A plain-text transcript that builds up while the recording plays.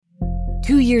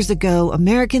2 years ago,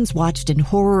 Americans watched in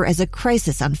horror as a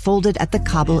crisis unfolded at the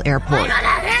Kabul airport.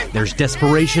 There's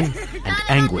desperation and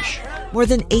anguish. More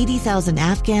than 80,000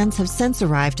 Afghans have since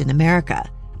arrived in America,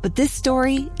 but this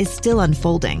story is still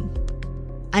unfolding.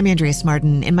 I'm Andrea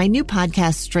Martin. In my new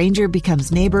podcast, Stranger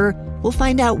Becomes Neighbor, we'll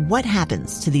find out what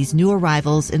happens to these new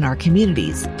arrivals in our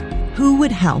communities. Who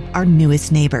would help our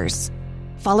newest neighbors?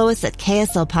 Follow us at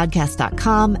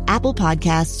kslpodcast.com, Apple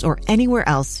Podcasts, or anywhere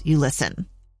else you listen.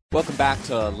 Welcome back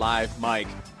to Live Mike.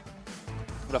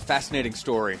 What a fascinating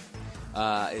story.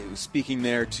 Speaking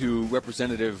there to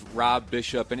Representative Rob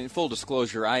Bishop, and in full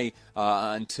disclosure, I,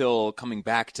 until coming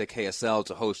back to KSL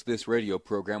to host this radio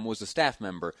program, was a staff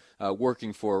member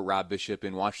working for Rob Bishop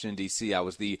in Washington, D.C. I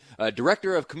was the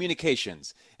Director of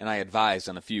Communications, and I advised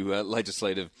on a few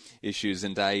legislative issues,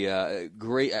 and I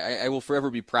will forever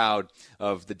be proud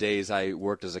of the days I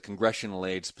worked as a congressional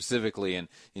aide, specifically in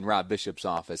Rob Bishop's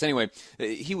office. Anyway,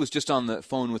 he was just on the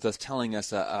phone with us telling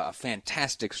us a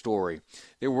fantastic story.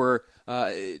 There were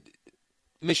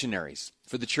missionaries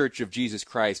for the Church of Jesus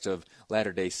Christ of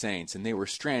Latter-day Saints, and they were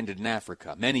stranded in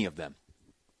Africa, many of them.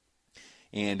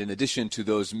 And in addition to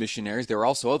those missionaries, there were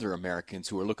also other Americans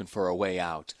who were looking for a way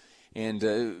out.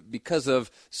 And because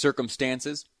of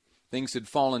circumstances, things had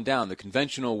fallen down. The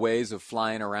conventional ways of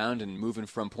flying around and moving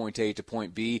from point A to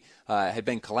point B had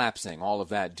been collapsing, all of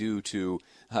that due to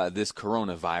this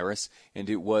coronavirus. And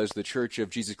it was the Church of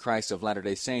Jesus Christ of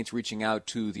Latter-day Saints reaching out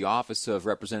to the office of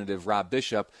Representative Rob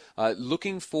Bishop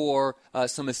looking for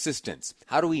some assistance.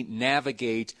 How do we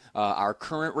navigate our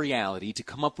current reality to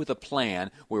come up with a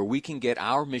plan where we can get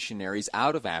our missionaries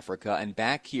out of Africa and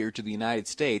back here to the United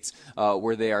States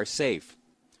where they are safe?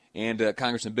 And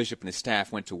Congressman Bishop and his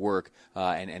staff went to work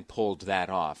and pulled that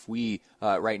off. We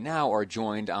right now are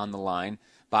joined on the line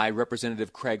by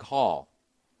Representative Craig Hall,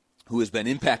 who has been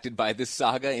impacted by this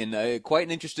saga in quite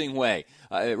an interesting way.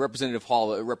 Representative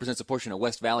Hall represents a portion of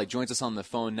West Valley, joins us on the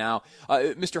phone now.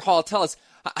 Mr. Hall, tell us,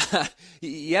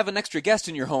 you have an extra guest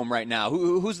in your home right now.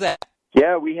 Who's that?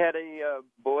 Yeah, we had a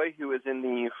boy who was in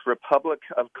the Republic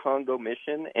of Congo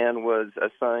mission and was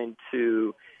assigned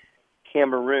to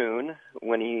Cameroon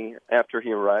after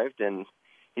he arrived, and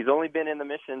he's only been in the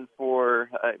mission for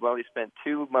he spent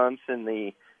 2 months in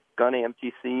the Ghana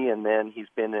MTC, and then he's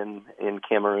been in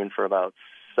Cameroon for about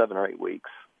 7 or 8 weeks.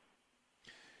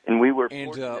 And we were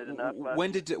fortunate enough.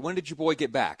 When did your boy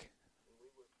get back?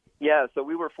 Yeah, so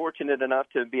we were fortunate enough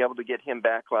to be able to get him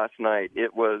back last night.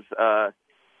 It was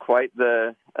quite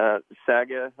the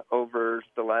saga over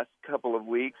the last couple of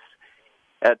weeks.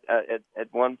 At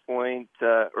one point,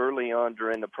 early on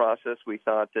during the process, we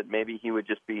thought that maybe he would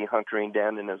just be hunkering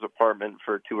down in his apartment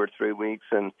for 2 or 3 weeks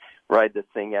and ride this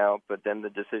thing out. But then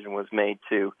the decision was made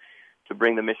to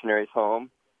bring the missionaries home.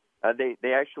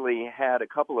 They actually had a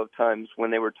couple of times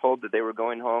when they were told that they were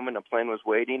going home and a plane was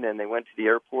waiting, and they went to the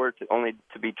airport only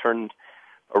to be turned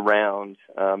around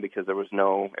because there was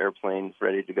no airplanes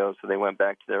ready to go. So they went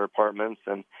back to their apartments,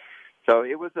 and so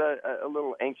it was a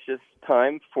little anxious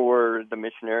time for the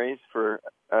missionaries for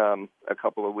a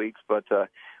couple of weeks, but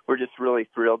we're just really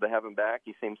thrilled to have him back.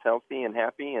 He seems healthy and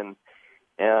happy and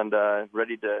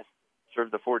ready to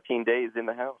serve the 14 days in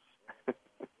the house.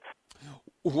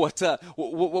 What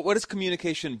has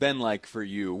communication been like for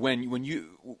you?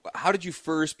 How did you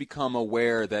first become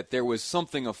aware that there was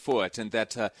something afoot and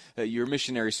that your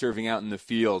missionary serving out in the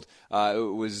field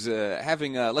was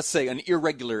having, let's say, an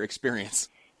irregular experience?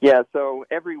 Yeah, so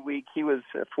every week he was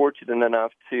fortunate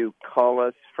enough to call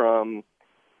us from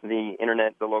the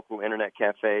local internet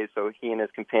cafe. So he and his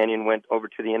companion went over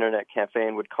to the internet cafe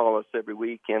and would call us every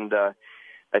week. And I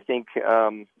think,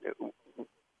 the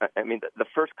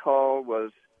first call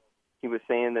was he was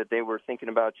saying that they were thinking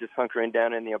about just hunkering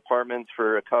down in the apartments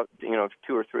for 2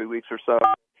 or 3 weeks or so.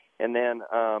 And then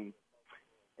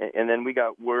we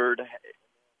got word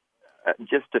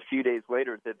just a few days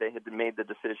later that they had made the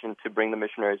decision to bring the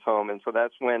missionaries home. And so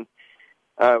that's when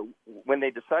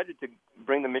they decided to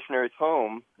bring the missionaries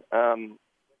home,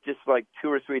 just like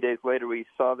 2 or 3 days later, we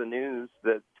saw the news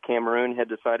that Cameroon had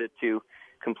decided to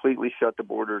completely shut the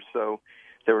borders. So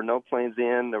there were no planes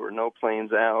in, there were no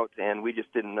planes out, and we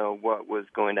just didn't know what was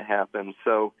going to happen.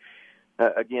 So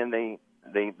again, they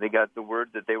got the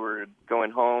word that they were going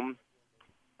home.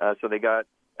 So they got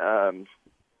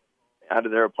out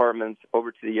of their apartments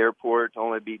over to the airport,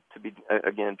 only to be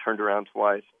again turned around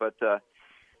twice. But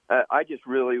I just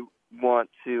really want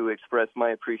to express my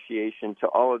appreciation to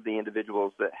all of the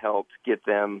individuals that helped get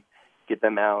them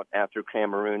out after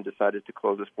Cameroon decided to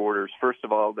close its borders. First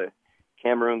of all, the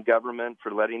Cameroon government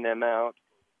for letting them out.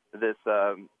 This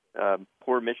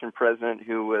poor mission president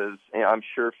who was, I'm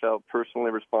sure, felt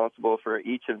personally responsible for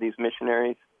each of these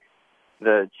missionaries,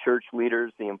 the church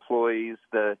leaders, the employees,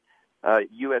 the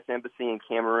U.S. Embassy in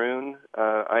Cameroon.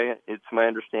 It's my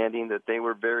understanding that they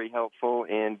were very helpful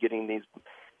in getting these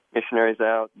missionaries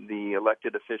out. The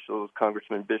elected officials,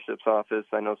 Congressman Bishop's office,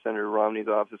 I know Senator Romney's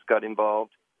office got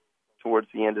involved towards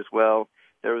the end as well.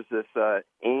 There was this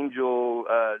angel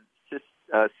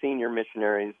senior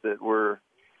missionaries that were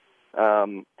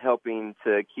helping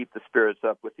to keep the spirits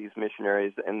up with these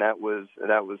missionaries, and that was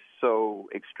so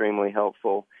extremely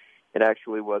helpful. It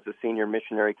actually was a senior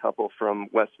missionary couple from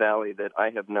West Valley that I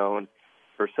have known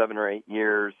for 7 or 8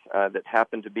 years that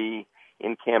happened to be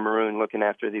in Cameroon looking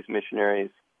after these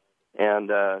missionaries. And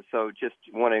so just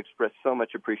want to express so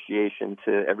much appreciation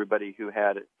to everybody who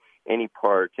had any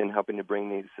part in helping to bring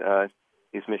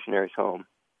these missionaries home.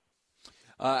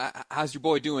 How's your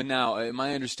boy doing now?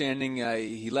 My understanding,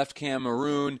 he left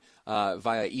Cameroon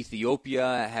via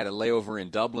Ethiopia, had a layover in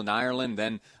Dublin, Ireland,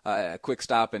 then a quick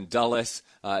stop in Dulles,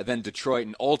 then Detroit,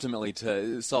 and ultimately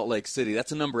to Salt Lake City.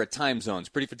 That's a number of time zones.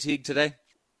 Pretty fatigued today?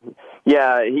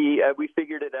 Yeah, we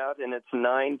figured it out, and it's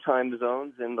 9 time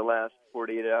zones in the last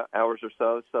 48 hours or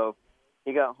so. So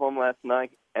he got home last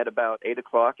night at about 8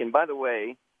 o'clock. And by the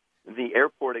way, the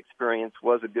airport experience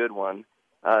was a good one.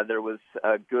 There was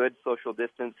good social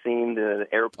distancing. The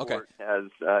airport has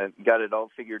got it all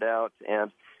figured out.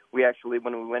 And we actually,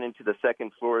 when we went into the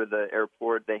second floor of the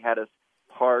airport, they had us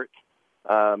park.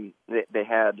 They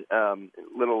had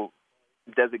little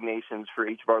designations for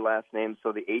each of our last names.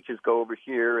 So the H's go over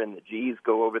here and the G's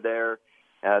go over there.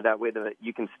 That way that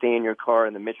you can stay in your car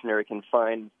and the missionary can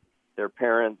find their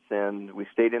parents. And we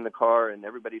stayed in the car and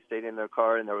everybody stayed in their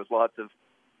car, and there was lots of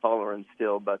tolerance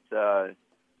still. But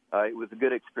it was a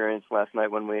good experience last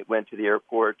night when we went to the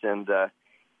airport, and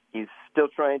he's still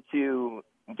trying to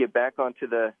get back onto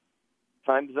the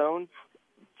time zone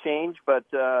change, but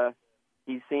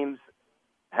he seems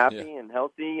happy and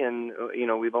healthy, and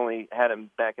we've only had him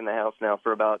back in the house now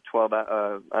for about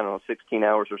 16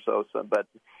 hours or so. But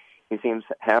he seems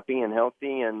happy and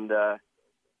healthy, and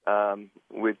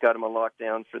we've got him on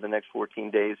lockdown for the next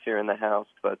 14 days here in the house,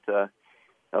 but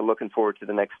looking forward to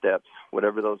the next steps,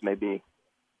 whatever those may be.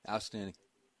 Outstanding.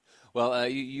 Well,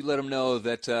 you let them know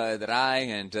that I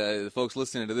and the folks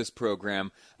listening to this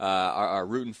program are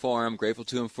rooting for him, grateful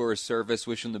to him for his service,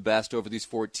 wish him the best over these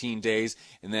 14 days,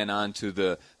 and then on to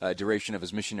the duration of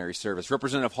his missionary service.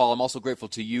 Representative Hall, I'm also grateful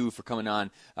to you for coming on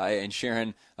and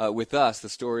sharing with us the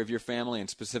story of your family and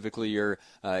specifically your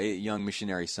young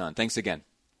missionary son. Thanks again.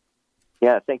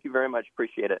 Yeah, thank you very much.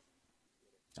 Appreciate it.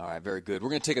 All right, very good. We're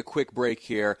going to take a quick break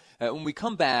here. When we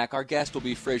come back, our guest will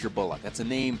be Fraser Bullock. That's a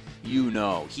name you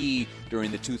know. He,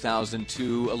 during the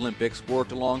 2002 Olympics,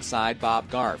 worked alongside Bob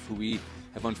Garf, who we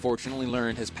have unfortunately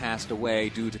learned has passed away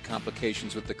due to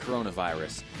complications with the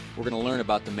coronavirus. We're going to learn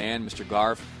about the man, Mr.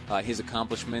 Garf, his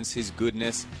accomplishments, his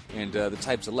goodness, and the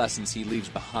types of lessons he leaves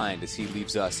behind as he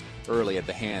leaves us early at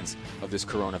the hands of this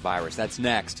coronavirus. That's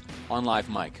next on Live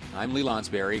Mike. I'm Lee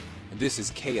Lonsberry, and this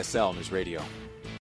is KSL News Radio.